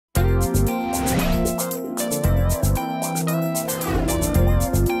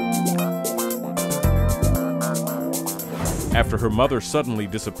After her mother suddenly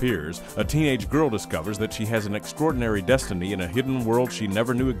disappears, a teenage girl discovers that she has an extraordinary destiny in a hidden world she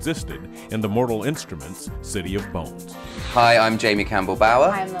never knew existed in the Mortal Instruments City of Bones. Hi, I'm Jamie Campbell-Bower.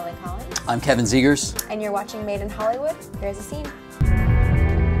 I'm Lily Collins. I'm Kevin Zegers. And you're watching Made in Hollywood. Here's a scene.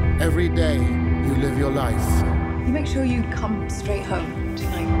 Every day you live your life. You make sure you come straight home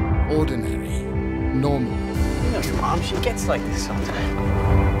tonight. Ordinary, normal. You know your mom, she gets like this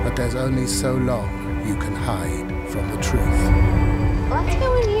sometimes. But there's only so long you can hide from the truth. Let's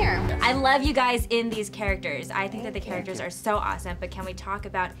go in here. I love you guys in these characters. I think that the characters are so awesome, but can we talk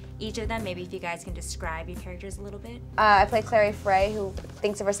about each of them? Maybe if you guys can describe your characters a little bit. I play Clary Frey, who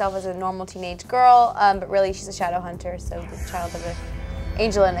thinks of herself as a normal teenage girl, but really she's a shadow hunter, so the child of an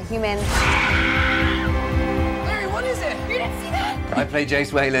angel and a human. Larry, what is it? You didn't see that? I play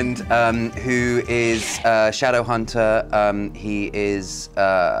Jace Wayland, who is a shadow hunter. He is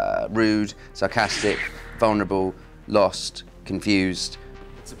rude, sarcastic, vulnerable, lost, confused.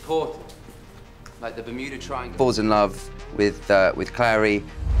 It's a portal, like the Bermuda Triangle. Falls in love with Clary.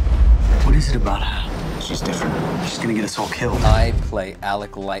 What is it about her? She's different. She's gonna get us all killed. I play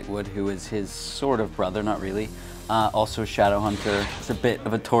Alec Lightwood, who is his sort of brother, not really. Also a shadow hunter. He's a bit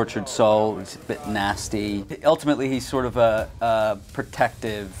of a tortured soul. He's a bit nasty. Ultimately, he's sort of a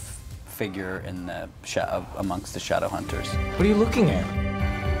protective figure in the amongst the shadow hunters. What are you looking at?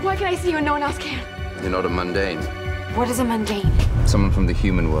 Why can I see you and no one else can? You're not a mundane. What is a mundane? Someone from the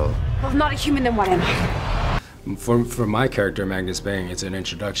human world. Well, if not a human, then what am I? For my character, Magnus Bang, it's an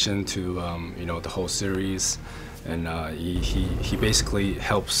introduction to you know, the whole series, and he basically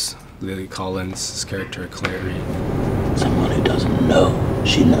helps Lily Collins' character Clary. Someone who doesn't know,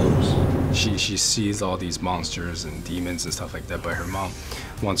 she knows. She sees all these monsters and demons and stuff like that, but her mom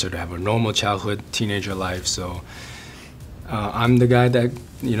wants her to have a normal childhood, teenager life. So I'm the guy that,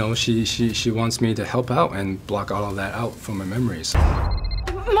 you know, she wants me to help out and block all of that out from my memories. Mom,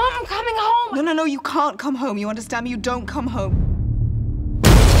 I'm coming home! No, you can't come home. You understand me? You don't come home.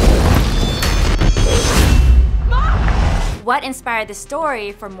 What inspired the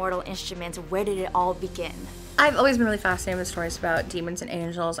story for Mortal Instruments? Where did it all begin? I've always been really fascinated with stories about demons and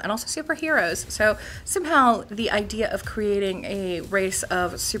angels and also superheroes. So somehow the idea of creating a race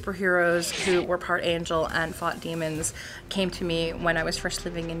of superheroes who were part angel and fought demons came to me when I was first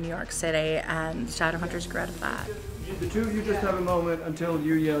living in New York City, and Shadowhunters grew out of that. The two of you just have a moment until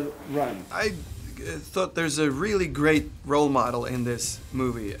you yell run. I thought there's a really great role model in this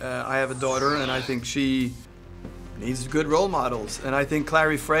movie. I have a daughter and I think she needs good role models. And I think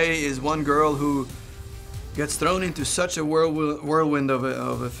Clary Frey is one girl who gets thrown into such a whirlwind of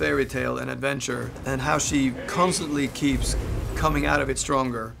a fairy tale and adventure, and how she constantly keeps coming out of it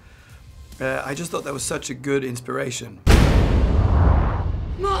stronger. I just thought that was such a good inspiration.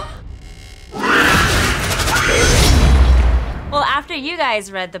 Mom? Well, after you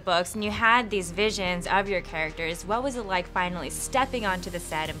guys read the books and you had these visions of your characters, what was it like finally stepping onto the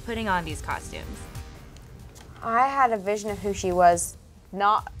set and putting on these costumes? I had a vision of who she was,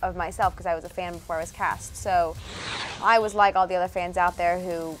 not of myself, because I was a fan before I was cast. So I was like all the other fans out there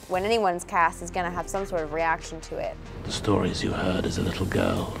who, when anyone's cast, is going to have some sort of reaction to it. The stories you heard as a little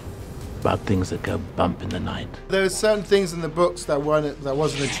girl about things that go bump in the night. There are certain things in the books that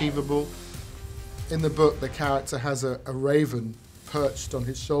wasn't achievable. In the book, the character has a raven perched on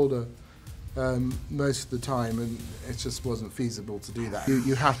his shoulder most of the time, and it just wasn't feasible to do that.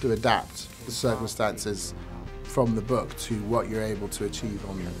 You have to adapt the circumstances from the book to what you're able to achieve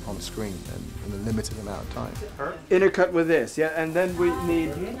on screen in a limited amount of time. Intercut with this, yeah, and then we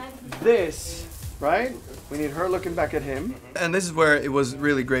need this, right? We need her looking back at him. And this is where it was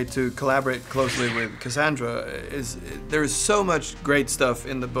really great to collaborate closely with Cassandra. There is so much great stuff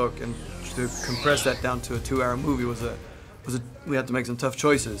in the book, and to compress that down to a 2-hour movie we had to make some tough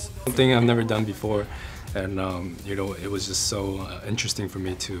choices. Something I've never done before, and you know, it was just so interesting for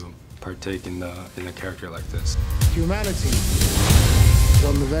me to partake in a character like this. Humanity is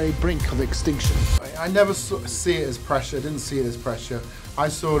on the very brink of extinction. I never see it as pressure. I didn't see it as pressure. I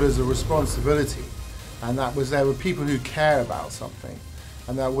saw it as a responsibility, and that was there were people who care about something,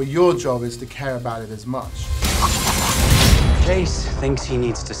 and that your job is to care about it as much. Jace thinks he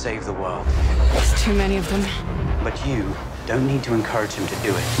needs to save the world. There's too many of them. But you don't need to encourage him to do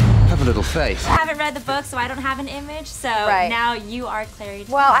it. Have a little faith. I haven't read the book, so I don't have an image, so now you are Clary.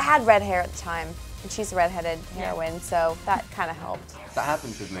 Well, I had red hair at the time, and she's a redheaded heroine, so that kind of helped. That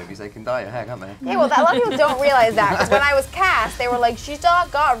happens with movies. They can dye your hair, can't they? Yeah, well, a lot of people don't realize that, because when I was cast, they were like, she's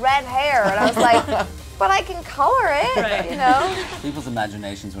not got red hair, and I was like, but I can color it, you know? People's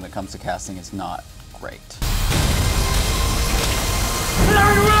imaginations when it comes to casting is not great.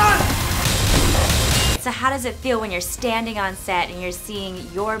 So how does it feel when you're standing on set and you're seeing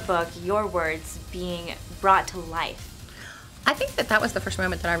your book, your words being brought to life? I think that was the first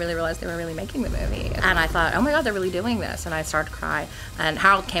moment that I really realized they were really making the movie. And I thought, oh my God, they're really doing this. And I started to cry. And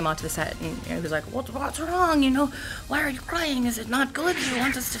Harold came onto the set and he was like, what's wrong? Why are you crying? Is it not good? Do you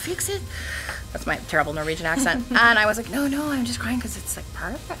want us to fix it? That's my terrible Norwegian accent. And I was like, no, I'm just crying because it's like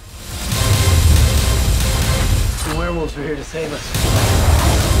perfect. The werewolves are here to save us.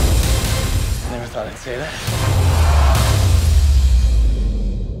 I never thought I'd say that.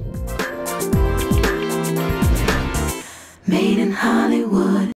 Made in Hollywood.